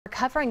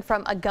recovering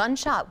from a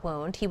gunshot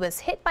wound. He was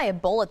hit by a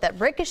bullet that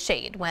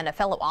ricocheted when a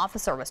fellow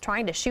officer was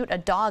trying to shoot a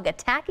dog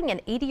attacking an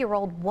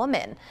 80-year-old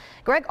woman.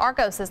 Greg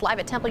Argos is live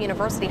at Temple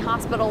University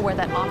Hospital where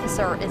that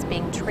officer is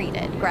being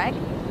treated. Greg?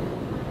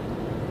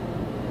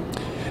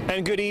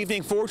 And good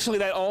evening. Fortunately,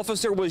 that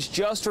officer was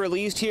just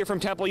released here from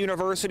Temple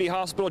University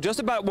Hospital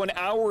just about 1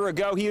 hour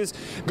ago. He is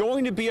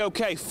going to be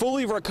okay,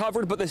 fully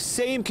recovered, but the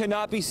same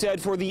cannot be said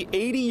for the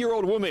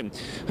 80-year-old woman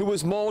who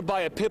was mauled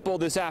by a pit bull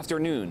this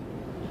afternoon.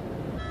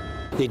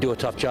 They do a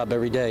tough job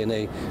every day, and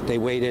they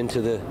wade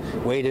into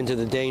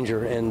the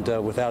danger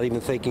and without even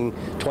thinking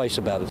twice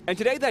about it. And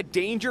today, that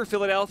danger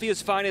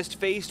Philadelphia's finest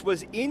faced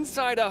was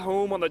inside a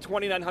home on the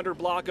 2900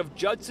 block of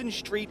Judson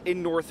Street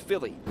in North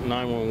Philly.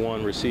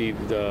 911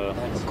 received a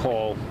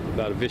call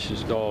about a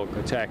vicious dog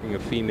attacking a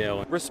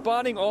female.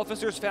 Responding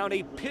officers found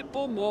a pit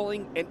bull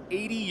mauling an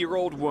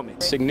 80-year-old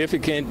woman.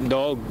 Significant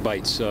dog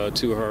bites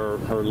to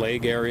her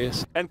leg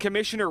areas. And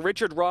Commissioner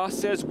Richard Ross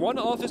says one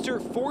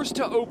officer forced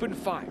to open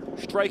fire,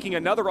 striking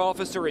another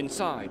officer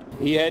inside.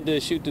 He had to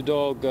shoot the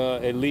dog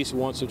at least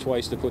once or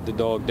twice to put the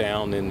dog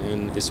down,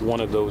 and it's one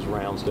of those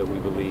rounds that we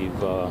believe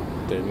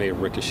that may have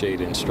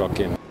ricocheted and struck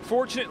him.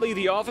 Fortunately,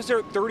 the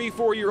officer,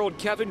 34-year-old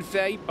Kevin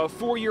Fay, a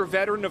 4-year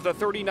veteran of the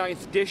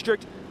 39th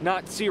District,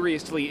 not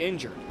seriously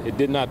injured. It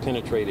did not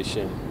penetrate his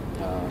shin.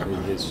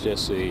 It's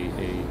just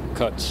a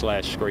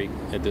cut/scrape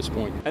at this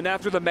point. And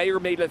after the mayor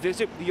made a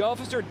visit, the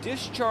officer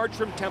discharged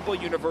from Temple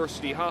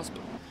University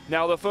Hospital.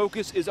 Now the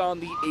focus is on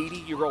the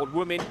 80-year-old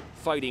woman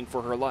fighting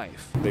for her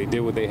life. They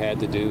did what they had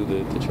to do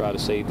to try to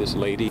save this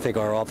lady. I think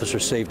our officer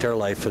saved her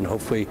life, and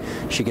hopefully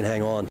she can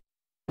hang on.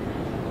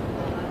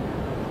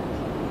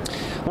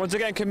 Once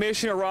again,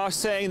 Commissioner Ross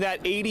saying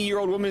that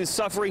 80-year-old woman is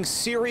suffering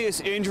serious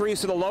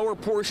injuries to the lower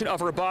portion of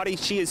her body.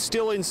 She is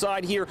still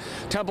inside here,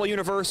 Temple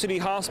University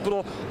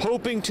Hospital,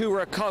 hoping to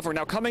recover.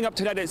 Now, coming up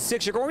tonight at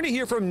 6, you're going to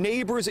hear from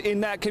neighbors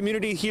in that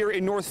community here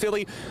in North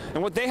Philly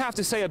and what they have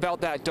to say about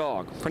that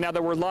dog. For now,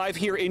 that we're live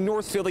here in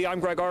North Philly, I'm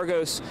Greg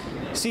Argos,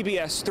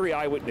 CBS 3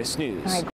 Eyewitness News.